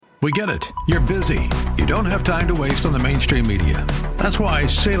We get it. You're busy. You don't have time to waste on the mainstream media. That's why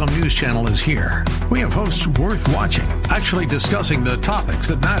Salem News Channel is here. We have hosts worth watching, actually discussing the topics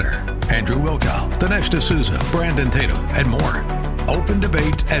that matter. Andrew Wilkow, Dinesh D'Souza, Brandon Tatum, and more. Open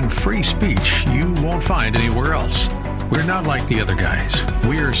debate and free speech you won't find anywhere else. We're not like the other guys.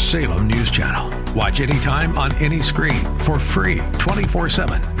 We're Salem News Channel. Watch anytime on any screen for free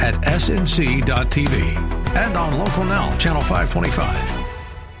 24/7 at snc.tv and on Local Now, Channel 525.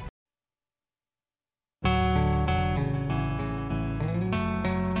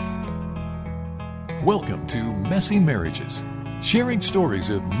 Welcome to Messy Marriages, sharing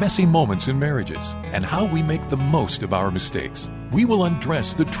stories of messy moments in marriages and how we make the most of our mistakes. We will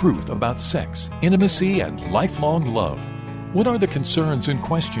undress the truth about sex, intimacy, and lifelong love. What are the concerns and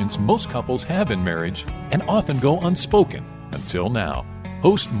questions most couples have in marriage and often go unspoken until now?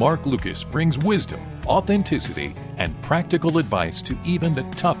 Host Mark Lucas brings wisdom, authenticity, and practical advice to even the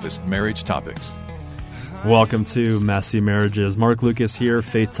toughest marriage topics. Welcome to Messy Marriages. Mark Lucas here,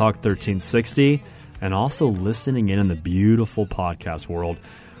 Faith Talk 1360. And also listening in the beautiful podcast world.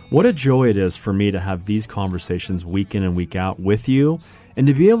 What a joy it is for me to have these conversations week in and week out with you and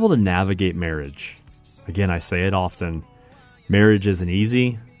to be able to navigate marriage. Again, I say it often, marriage isn't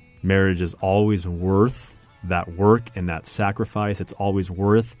easy. Marriage is always worth that work and that sacrifice. It's always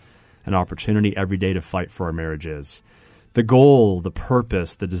worth an opportunity every day to fight for our marriages. The goal, the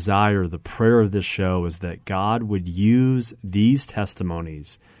purpose, the desire, the prayer of this show is that God would use these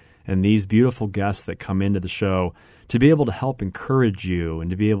testimonies and these beautiful guests that come into the show to be able to help encourage you and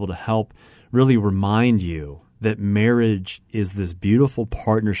to be able to help really remind you that marriage is this beautiful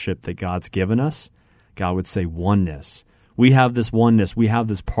partnership that God's given us. God would say oneness. We have this oneness. We have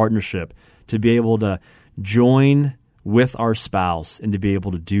this partnership to be able to join with our spouse and to be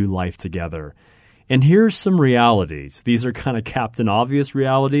able to do life together. And here's some realities. These are kind of Captain Obvious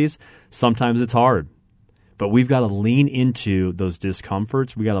realities. Sometimes it's hard. But we've got to lean into those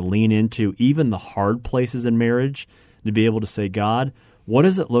discomforts. We got to lean into even the hard places in marriage to be able to say, God, what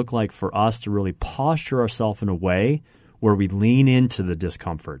does it look like for us to really posture ourselves in a way where we lean into the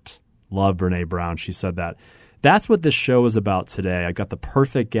discomfort? Love Brene Brown. She said that. That's what this show is about today. I got the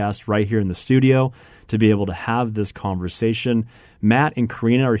perfect guest right here in the studio to be able to have this conversation. Matt and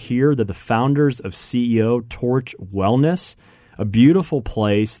Karina are here. They're the founders of CEO Torch Wellness, a beautiful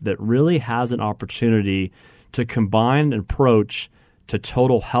place that really has an opportunity to combine an approach to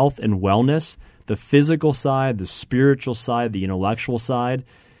total health and wellness, the physical side, the spiritual side, the intellectual side.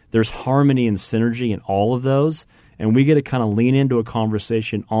 There's harmony and synergy in all of those, and we get to kind of lean into a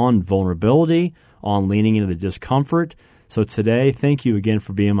conversation on vulnerability, on leaning into the discomfort. So today, thank you again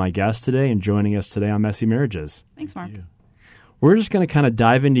for being my guest today and joining us today on Messy Marriages. Thanks, Mark. We're just going to kind of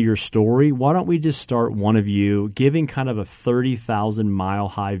dive into your story. Why don't we just start, one of you, giving kind of a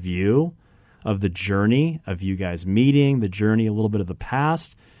 30,000-mile-high view of the journey of you guys meeting, the journey, a little bit of the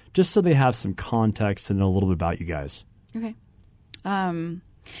past, just so they have some context and know a little bit about you guys. Okay.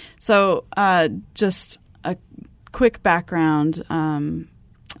 So just a quick background on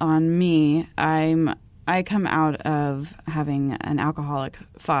me. I come out of having an alcoholic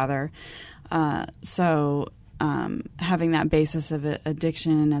father. Having that basis of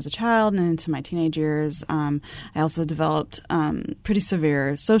addiction as a child and into my teenage years, I also developed pretty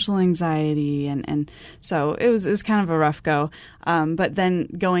severe social anxiety, and so it was kind of a rough go. But then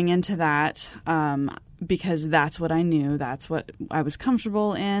going into that, because that's what I knew, that's what I was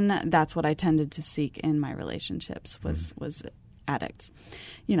comfortable in, that's what I tended to seek in my relationships was addicts,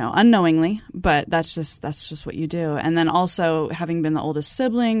 unknowingly, but that's just what you do. And then also having been the oldest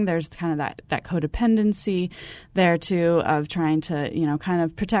sibling, there's kind of that codependency there too of trying to, kind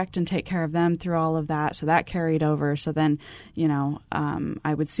of protect and take care of them through all of that. So that carried over. So then,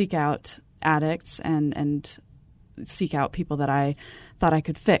 I would seek out addicts and seek out people that I thought I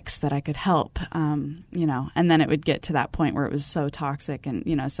could fix, that I could help, and then it would get to that point where it was so toxic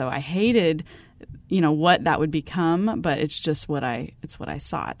and, so I hated what that would become, but it's just what I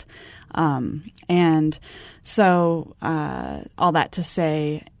sought. And so all that to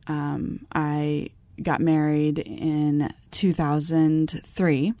say, I got married in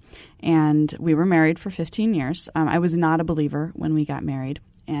 2003, and we were married for 15 years. I was not a believer when we got married.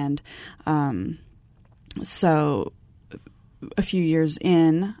 And so a few years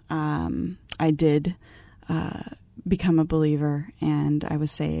in, I did become a believer, and I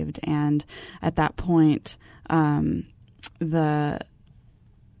was saved. And at that point, the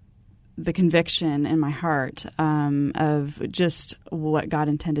conviction in my heart of just what God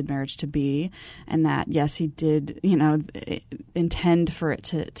intended marriage to be, and that, yes, He did, intend for it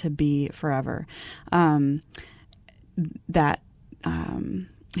to be forever. That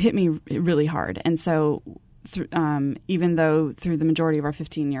hit me really hard. And so even though through the majority of our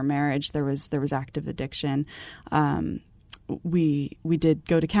 15-year marriage there was active addiction, we did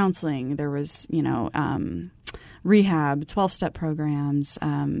go to counseling. There was, rehab, 12-step programs,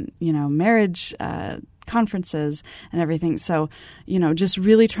 marriage conferences and everything. So, just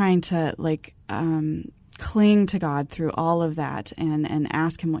really trying to cling to God through all of that and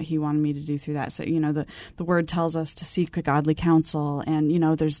ask him what he wanted me to do through that. So, the word tells us to seek a godly counsel, and,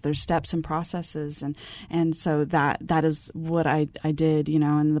 there's steps and processes. And so that is what I did,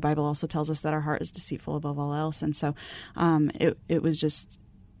 and the Bible also tells us that our heart is deceitful above all else. And so it was just,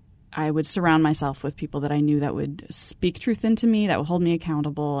 I would surround myself with people that I knew that would speak truth into me, that would hold me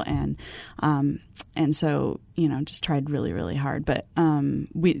accountable. And so, just tried really, really hard. But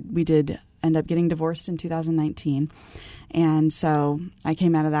we did end up getting divorced in 2019. And so I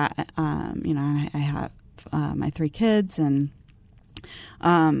came out of that, I have my 3 kids, and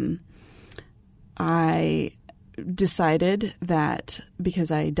I decided that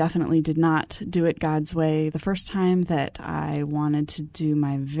because I definitely did not do it God's way the first time, that I wanted to do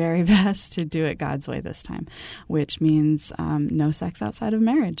my very best to do it God's way this time, which means no sex outside of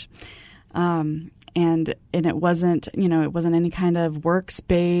marriage. And it wasn't, it wasn't any kind of works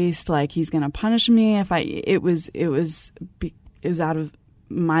based, like he's going to punish me if it was out of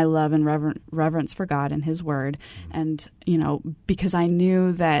my love and reverence for God and his word. And, because I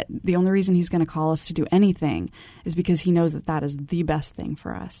knew that the only reason he's going to call us to do anything is because he knows that is the best thing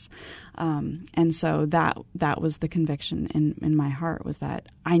for us. And so that was the conviction in my heart, was that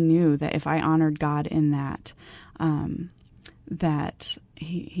I knew that if I honored God in that, that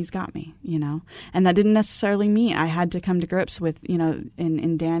he's got me, and that didn't necessarily mean I had to come to grips with,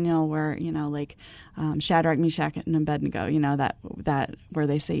 in Daniel where, Shadrach, Meshach, and Abednego, that where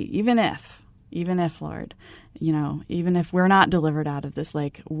they say, even if Lord, even if we're not delivered out of this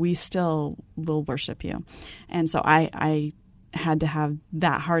lake, we still will worship you. And so I had to have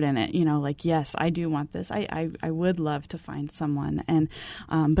that heart in it, yes, I do want this. I would love to find someone. And,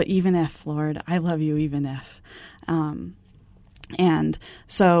 but even if, Lord, I love you, even if, and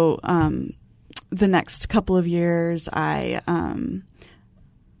so the next couple of years, I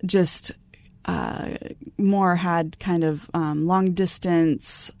just more had kind of long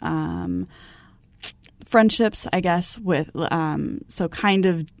distance friendships, I guess, with so kind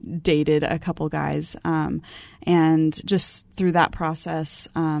of dated a couple guys, and just through that process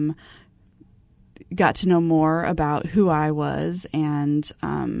got to know more about who I was and,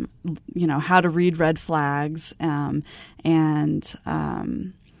 how to read red flags, and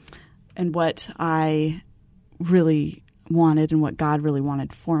what I really wanted and what God really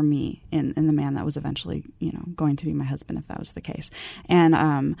wanted for me in the man that was eventually, going to be my husband, if that was the case.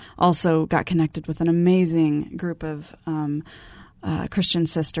 And also got connected with an amazing group of Christian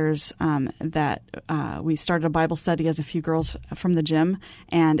sisters that we started a Bible study as a few girls from the gym,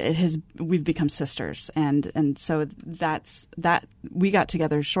 and we've become sisters, and so that's that. We got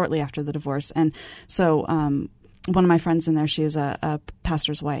together shortly after the divorce, and so one of my friends in there, she is a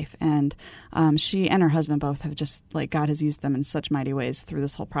pastor's wife, and she and her husband both have just, God has used them in such mighty ways through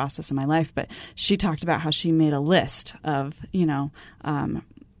this whole process in my life. But she talked about how she made a list of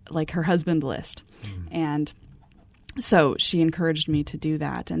her husband list, and so she encouraged me to do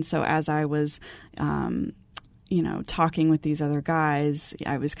that. And so as I was, talking with these other guys,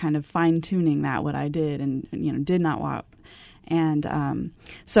 I was kind of fine-tuning what I did and, did not want. And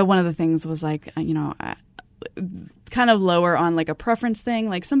so one of the things was kind of lower on a preference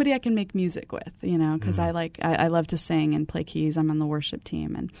thing, somebody I can make music with, because I love to sing and play keys. I'm on the worship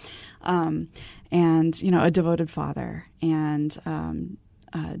team, and a devoted father, and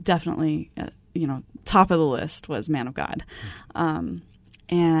definitely, top of the list was man of God,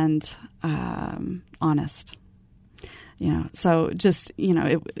 and honest, so just,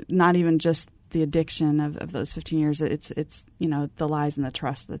 not even just the addiction of those 15 years, it's the lies and the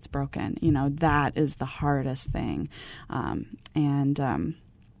trust that's broken, that is the hardest thing.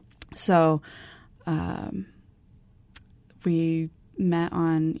 So we met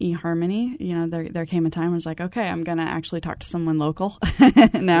on eHarmony. There came a time where I was like, okay, I'm going to actually talk to someone local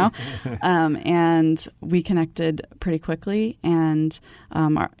now. And we connected pretty quickly, and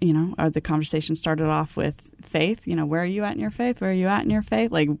the conversation started off with faith. Where are you at in your faith? Where are you at in your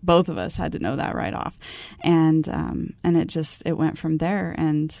faith? Both of us had to know that right off, and it went from there.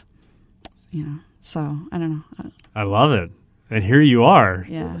 And so I don't know. I love it. And here you are,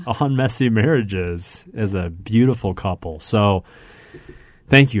 yeah, on Messy Marriages as a beautiful couple. So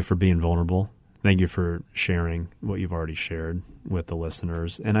thank you for being vulnerable. Thank you for sharing what you've already shared with the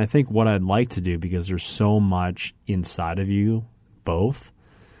listeners. And I think what I'd like to do, because there's so much inside of you both,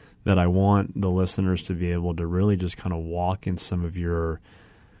 that I want the listeners to be able to really just kind of walk in some of your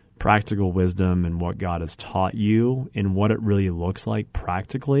practical wisdom and what God has taught you and what it really looks like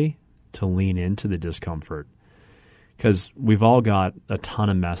practically to lean into the discomfort. Because we've all got a ton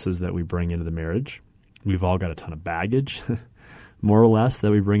of messes that we bring into the marriage. We've all got a ton of baggage, more or less,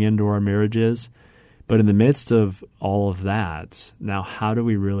 that we bring into our marriages. But in the midst of all of that, now how do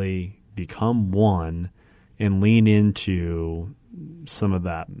we really become one and lean into some of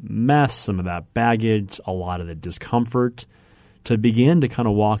that mess, some of that baggage, a lot of the discomfort, to begin to kind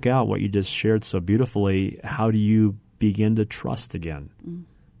of walk out what you just shared so beautifully? How do you begin to trust again?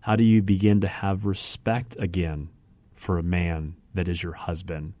 How do you begin to have respect again for a man that is your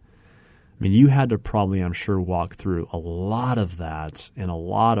husband? I mean, you had to probably, I'm sure, walk through a lot of that and a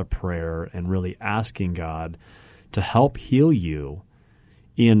lot of prayer and really asking God to help heal you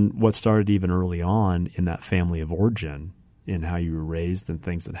in what started even early on in that family of origin, in how you were raised and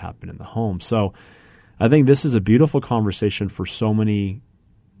things that happened in the home. So I think this is a beautiful conversation for so many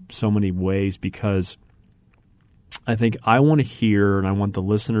ways, because I think I want to hear, and I want the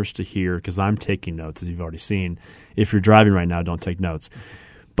listeners to hear, because I'm taking notes, as you've already seen. If you're driving right now, don't take notes.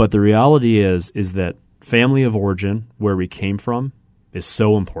 But the reality is that family of origin, where we came from, is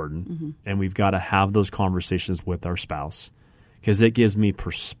so important, and we've got to have those conversations with our spouse, because it gives me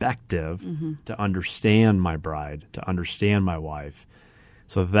perspective to understand my bride, to understand my wife.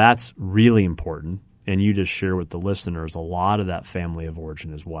 So that's really important, and you just share with the listeners a lot of that family of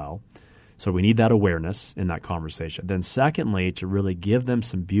origin as well. So we need that awareness in that conversation. Then secondly, to really give them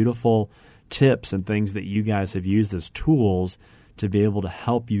some beautiful tips and things that you guys have used as tools to be able to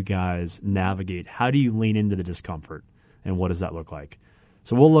help you guys navigate. How do you lean into the discomfort, and what does that look like?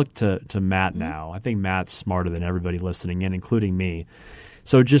 So we'll look to Matt now. I think Matt's smarter than everybody listening in, including me.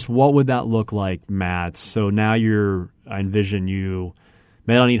 So just what would that look like, Matt? So now I envision you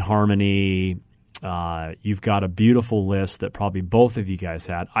met on Eat Harmony. You've got a beautiful list that probably both of you guys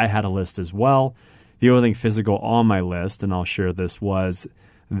had. I had a list as well. The only thing physical on my list, and I'll share this, was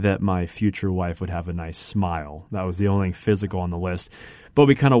that my future wife would have a nice smile. That was the only thing physical on the list. But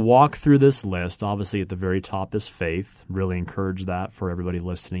we kind of walk through this list. Obviously, at the very top is faith. Really encourage that for everybody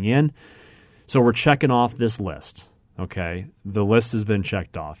listening in. So we're checking off this list, okay? The list has been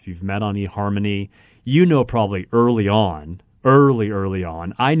checked off. You've met on eHarmony. You know probably early on,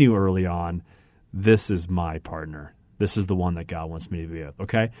 I knew early on, this is my partner. This is the one that God wants me to be with,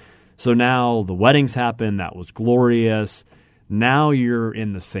 okay? So now the weddings happen. That was glorious. Now you're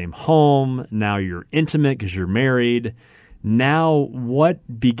in the same home. Now you're intimate because you're married. Now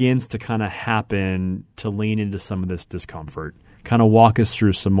what begins to kind of happen to lean into some of this discomfort? Kind of walk us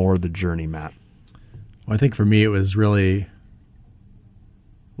through some more of the journey, Matt. Well, I think for me it was really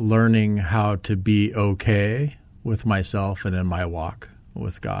learning how to be okay with myself and in my walk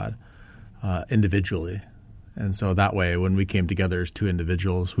with God individually. And so that way, when we came together as two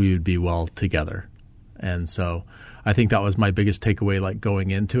individuals, we would be well together. And so I think that was my biggest takeaway, like going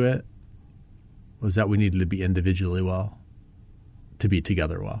into it, was that we needed to be individually well to be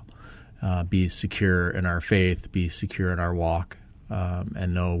together well, be secure in our faith, be secure in our walk,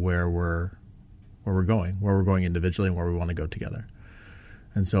 and know where we're going individually and where we want to go together.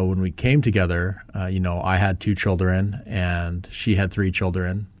 And so when we came together, I had 2 children and she had 3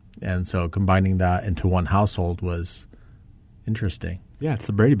 children. And so combining that into one household was interesting. Yeah, it's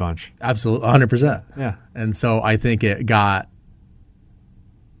the Brady Bunch. Absolutely, 100%. Yeah. And so I think it got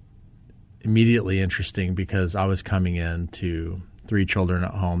immediately interesting because I was coming into 3 children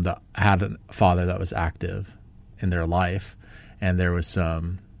at home that had a father that was active in their life, and there was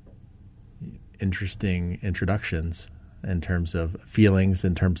some interesting introductions in terms of feelings,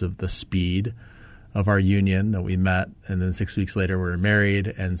 in terms of the speed of our union that we met, and then 6 weeks later we were married,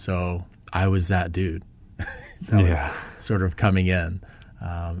 and so I was that dude that was sort of coming in,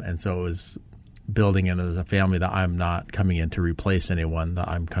 and so it was building in as a family that I'm not coming in to replace anyone, that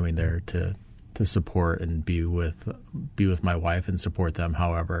I'm coming there to support and be with my wife and support them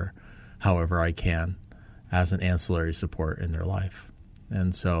however I can as an ancillary support in their life.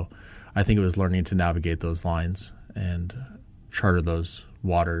 And so I think it was learning to navigate those lines and charter those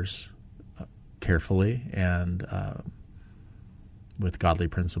waters carefully and with godly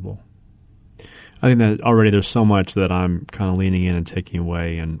principle. I think that already there's so much that I'm kind of leaning in and taking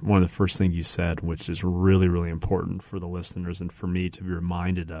away. And one of the first things you said, which is really, really important for the listeners and for me to be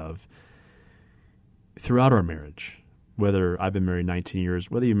reminded of, throughout our marriage, whether I've been married 19 years,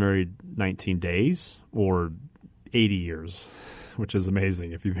 whether you married 19 days or 80 years, which is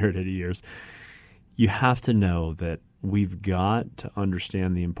amazing if you've married 80 years, you have to know that we've got to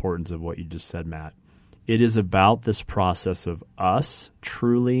understand the importance of what you just said, Matt. It is about this process of us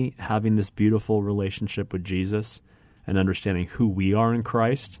truly having this beautiful relationship with Jesus and understanding who we are in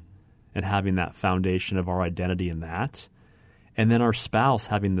Christ and having that foundation of our identity in that. And then our spouse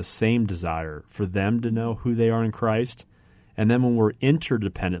having the same desire for them to know who they are in Christ. And then when we're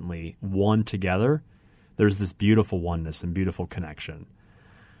interdependently one together, there's this beautiful oneness and beautiful connection.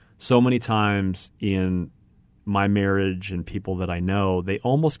 So many times in my marriage and people that I know, they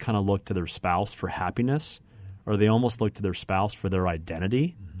almost kind of look to their spouse for happiness, or they almost look to their spouse for their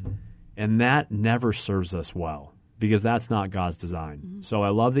identity. Mm-hmm. And that never serves us well, because that's not God's design. Mm-hmm. So I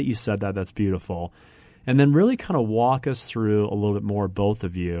love that you said that. That's beautiful. And then really kind of walk us through a little bit more, both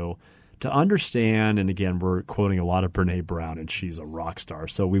of you, to understand, and again, we're quoting a lot of Brene Brown, and she's a rock star,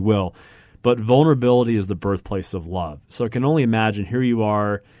 so we will. But vulnerability is the birthplace of love. So I can only imagine, here you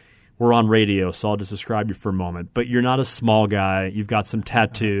are, we're on radio, so I'll just describe you for a moment. But you're not a small guy. You've got some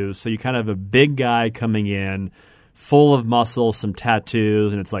tattoos. So you kind of have a big guy coming in, full of muscle, some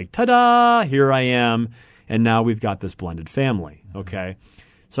tattoos, and it's like, ta-da, here I am. And now we've got this blended family, okay?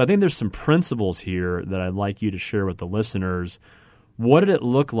 So I think there's some principles here that I'd like you to share with the listeners. What did it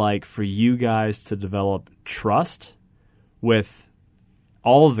look like for you guys to develop trust with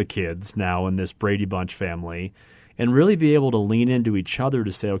all of the kids now in this Brady Bunch family and really be able to lean into each other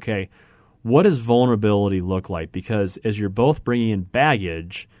to say, okay, what does vulnerability look like? Because as you're both bringing in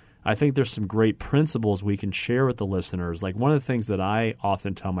baggage, I think there's some great principles we can share with the listeners. Like one of the things that I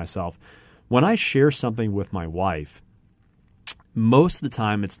often tell myself, when I share something with my wife, most of the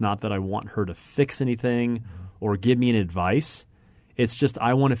time it's not that I want her to fix anything or give me an advice. It's just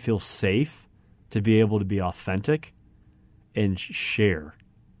I want to feel safe to be able to be authentic and share.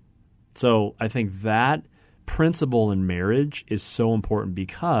 So I think that principle in marriage is so important,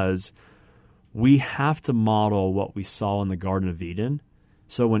 because we have to model what we saw in the Garden of Eden.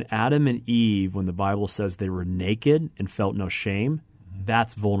 So when Adam and Eve, when the Bible says they were naked and felt no shame,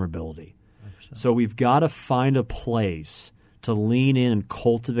 that's vulnerability. 100%. So we've got to find a place to lean in and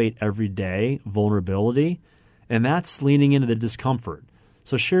cultivate every day vulnerability, and that's leaning into the discomfort.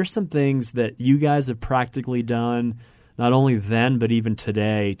 So share some things that you guys have practically done, not only then, but even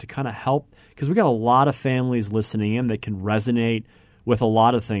today, to kind of help, because we got a lot of families listening in that can resonate with a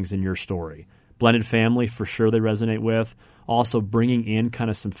lot of things in your story. Blended family, for sure they resonate with. Also bringing in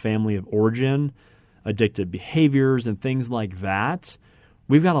kind of some family of origin, addictive behaviors, and things like that.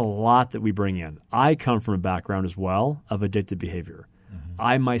 We've got a lot that we bring in. I come from a background as well of addictive behavior. Mm-hmm.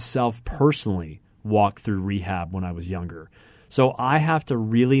 I myself personally walked through rehab when I was younger. So I have to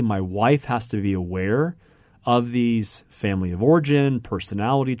really, my wife has to be aware of these family of origin,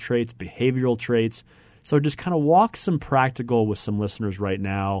 personality traits, behavioral traits. So just kind of walk some practical with some listeners right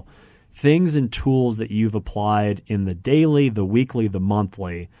now, things and tools that you've applied in the daily, the weekly, the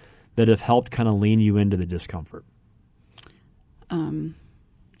monthly, that have helped kind of lean you into the discomfort. Can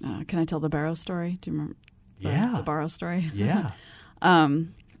I tell the Barrow story? Do you remember the Barrow story? Yeah.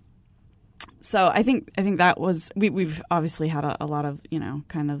 So I think that was we've obviously had a lot of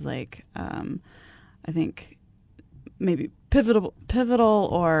kind of like I think maybe pivotal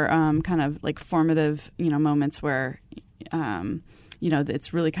or kind of like formative moments where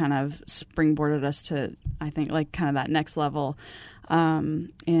it's really kind of springboarded us to, I think, like kind of that next level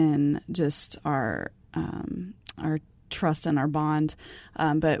in just our trust and our bond.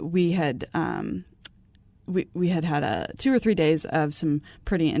 But we had we had 2 or 3 days of some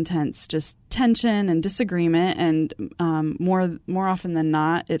pretty intense just tension and disagreement, and more often than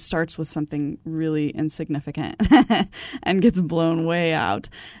not, it starts with something really insignificant and gets blown way out.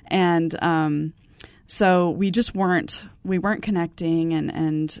 And so we just weren't connecting,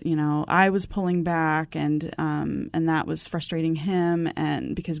 and I was pulling back, and that was frustrating him,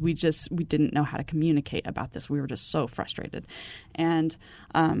 and because we didn't know how to communicate about this. We were just so frustrated, and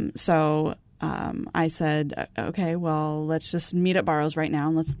so I said, okay, well, let's just meet at Barrow's right now,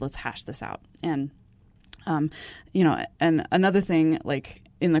 and let's hash this out. And and another thing, like,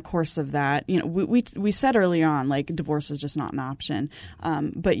 in the course of that, we said early on, like, divorce is just not an option.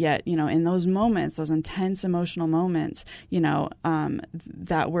 But yet, in those moments, those intense emotional moments,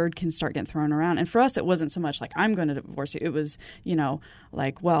 that word can start getting thrown around. And for us, it wasn't so much like, I'm going to divorce you. It was,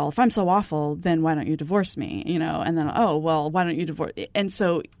 like, well, if I'm so awful, then why don't you divorce me? And then, oh, well, why don't you divorce? And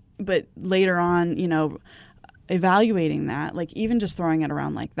so, but later on, evaluating that, like, even just throwing it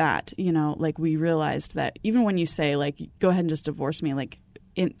around like that, like, we realized that even when you say, like, go ahead and just divorce me, like,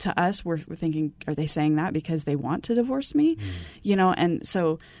 to us, we're thinking, are they saying that because they want to divorce me? You know, and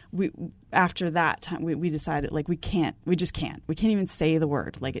so after that time, we decided, like, we just can't even say the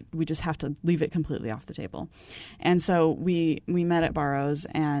word. Like, we just have to leave it completely off the table. And so we met at Barrows,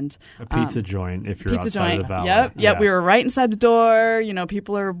 and a pizza joint, if you're pizza outside joint. of the valley. Yep. Yeah. We were right inside the door. You know,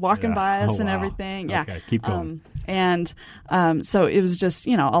 people are walking by us Oh, and wow. everything. Yeah. Okay, keep going. So it was just,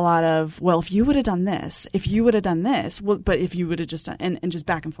 you know, a lot of, well, if you would have done this, well, but if you would have just done, and just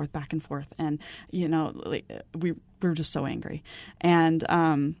back and forth. And, you know, like, we were just so angry.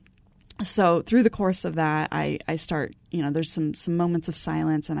 And so through the course of that, I start, you know, there's some moments of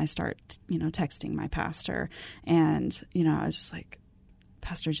silence, and I start, you know, texting my pastor. And, you know, I was just like,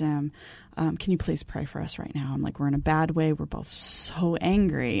 Pastor Jim, can you please pray for us right now? I'm like, we're in a bad way. We're both so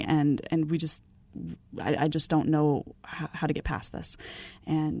angry, and we just, I just don't know how to get past this.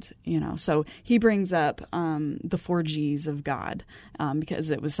 And, you know, so he brings up the 4 Gs of God, because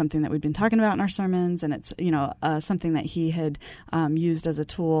it was something that we'd been talking about in our sermons, and it's, you know, something that he had used as a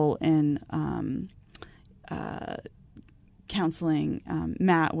tool in counseling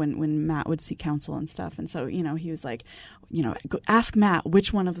Matt when Matt would seek counsel and stuff. And so, you know, he was like, you know, ask Matt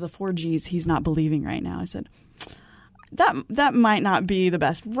which one of the 4 Gs he's not believing right now. I said, that might not be the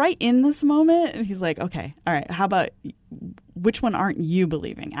best right in this moment. And he's like, okay, all right, how about which one aren't you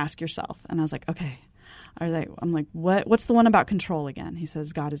believing? Ask yourself. And I was like, okay. I'm like, what's the one about control again? He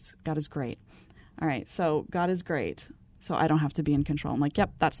says, God is great. All right, so God is great, so I don't have to be in control. I'm like,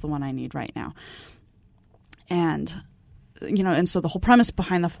 yep, that's the one I need right now. And, you know, and so the whole premise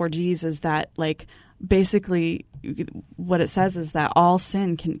behind the 4 Gs is that, like, basically what it says is that all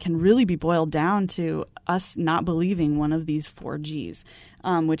sin can really be boiled down to us not believing one of these 4 Gs,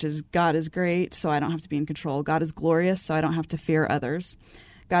 which is God is great, so I don't have to be in control. God is glorious, so I don't have to fear others.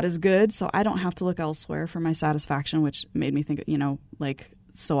 God is good, so I don't have to look elsewhere for my satisfaction, which made me think, you know, like,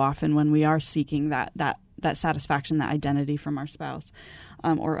 so often when we are seeking that satisfaction, that identity from our spouse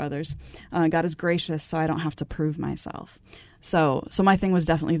or others. God is gracious, so I don't have to prove myself. So my thing was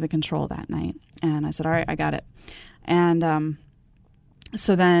definitely the control that night. And I said, all right, I got it. And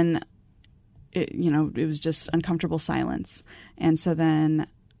so then, it was just uncomfortable silence. And so then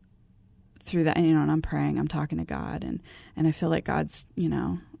through that, you know, and I'm praying, I'm talking to God, and I feel like God's, you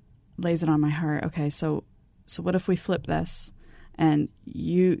know, lays it on my heart. Okay, so what if we flip this and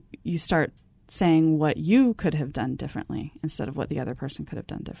you start saying what you could have done differently instead of what the other person could have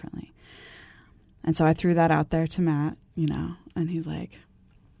done differently? And so I threw that out there to Matt, you know, and he's like,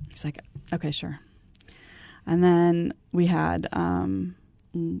 okay, sure. And then we had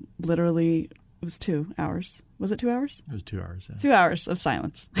literally, it was 2 hours. Was it 2 hours? It was 2 hours. Yeah. 2 hours of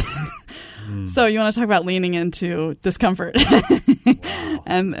silence. So you want to talk about leaning into discomfort. Wow.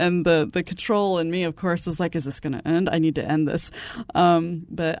 And the control in me, of course, is like, is this going to end? I need to end this.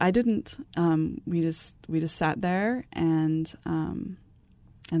 But I didn't. We just sat there, and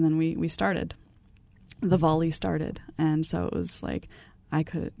then we started. The volley started, and so it was like I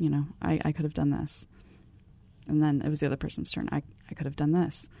could have done this, and then it was the other person's turn. I could have done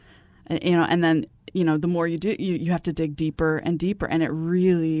this, you know, and then, you know, the more you do, you have to dig deeper and deeper, and it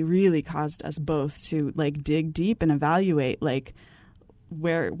really, really caused us both to, like, dig deep and evaluate, like,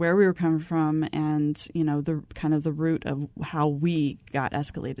 where we were coming from, and, you know, the kind of the root of how we got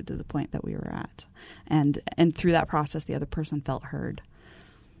escalated to the point that we were at, and through that process, the other person felt heard.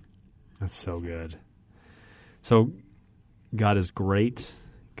 That's so good. So God is great,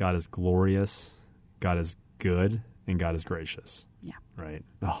 God is glorious, God is good, and God is gracious. Yeah. Right?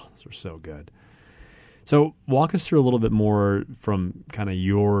 Oh, those are so good. So walk us through a little bit more from kind of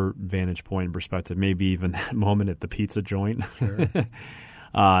your vantage point and perspective, maybe even that moment at the pizza joint. Sure.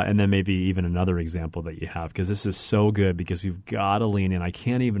 And then maybe even another example that you have, because this is so good, because we've got to lean in. I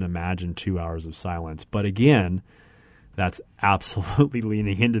can't even imagine 2 hours of silence. But again, that's absolutely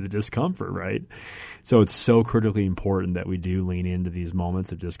leaning into the discomfort, right? So it's so critically important that we do lean into these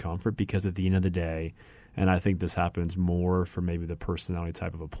moments of discomfort, because at the end of the day, and I think this happens more for maybe the personality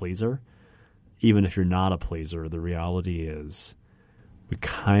type of a pleaser, even if you're not a pleaser, the reality is we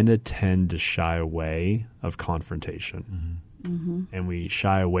kind of tend to shy away of confrontation. Mm-hmm. And we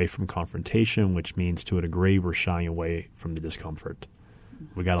shy away from confrontation, which means to a degree we're shying away from the discomfort.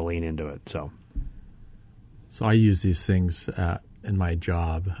 We got to lean into it. So I use these things in my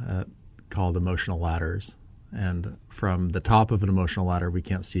job called emotional ladders. And from the top of an emotional ladder, we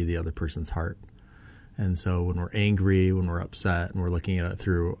can't see the other person's heart. And so when we're angry, when we're upset, and we're looking at it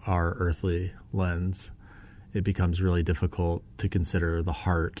through our earthly lens, it becomes really difficult to consider the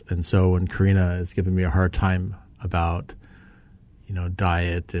heart. And so when Karina is giving me a hard time about,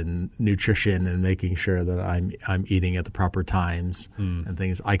 diet and nutrition and making sure that I'm eating at the proper times and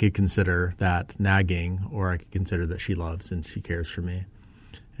things. I could consider that nagging, or I could consider that she loves and she cares for me.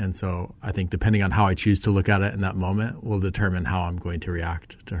 And so I think depending on how I choose to look at it in that moment will determine how I'm going to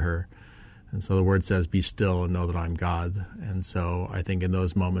react to her. And so the word says, be still and know that I'm God. And so I think in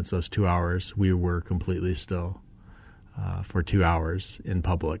those moments, those 2 hours, we were completely still for 2 hours in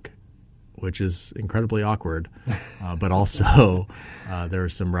public, which is incredibly awkward. But also there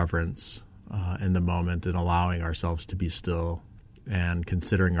was some reverence in the moment and allowing ourselves to be still and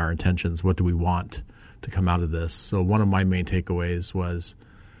considering our intentions. What do we want to come out of this? So one of my main takeaways was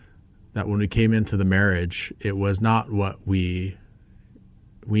that when we came into the marriage, it was not what we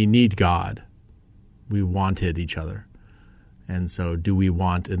need God. We wanted each other. And so do we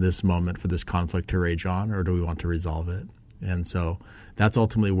want in this moment for this conflict to rage on, or do we want to resolve it? And so that's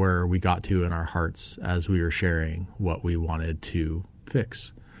ultimately where we got to in our hearts as we were sharing what we wanted to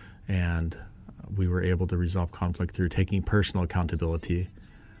fix. And we were able to resolve conflict through taking personal accountability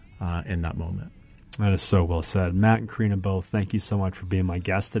in that moment. That is so well said. Matt and Karina both, thank you so much for being my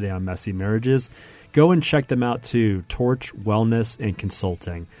guest today on Messy Marriages. Go and check them out too, Torch Wellness and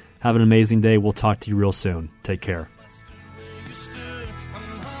Consulting. Have an amazing day. We'll talk to you real soon. Take care.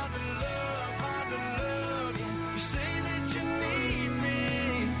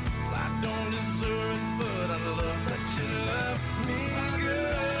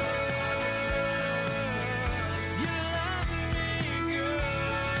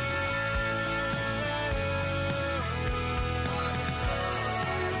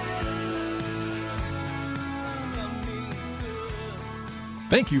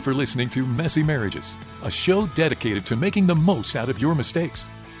 Thank you for listening to Messy Marriages, a show dedicated to making the most out of your mistakes.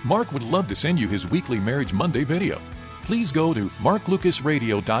 Mark would love to send you his weekly Marriage Monday video. Please go to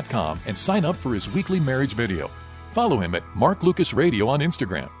marklucasradio.com and sign up for his weekly marriage video. Follow him at Mark Lucas Radio on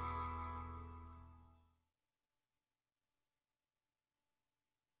Instagram.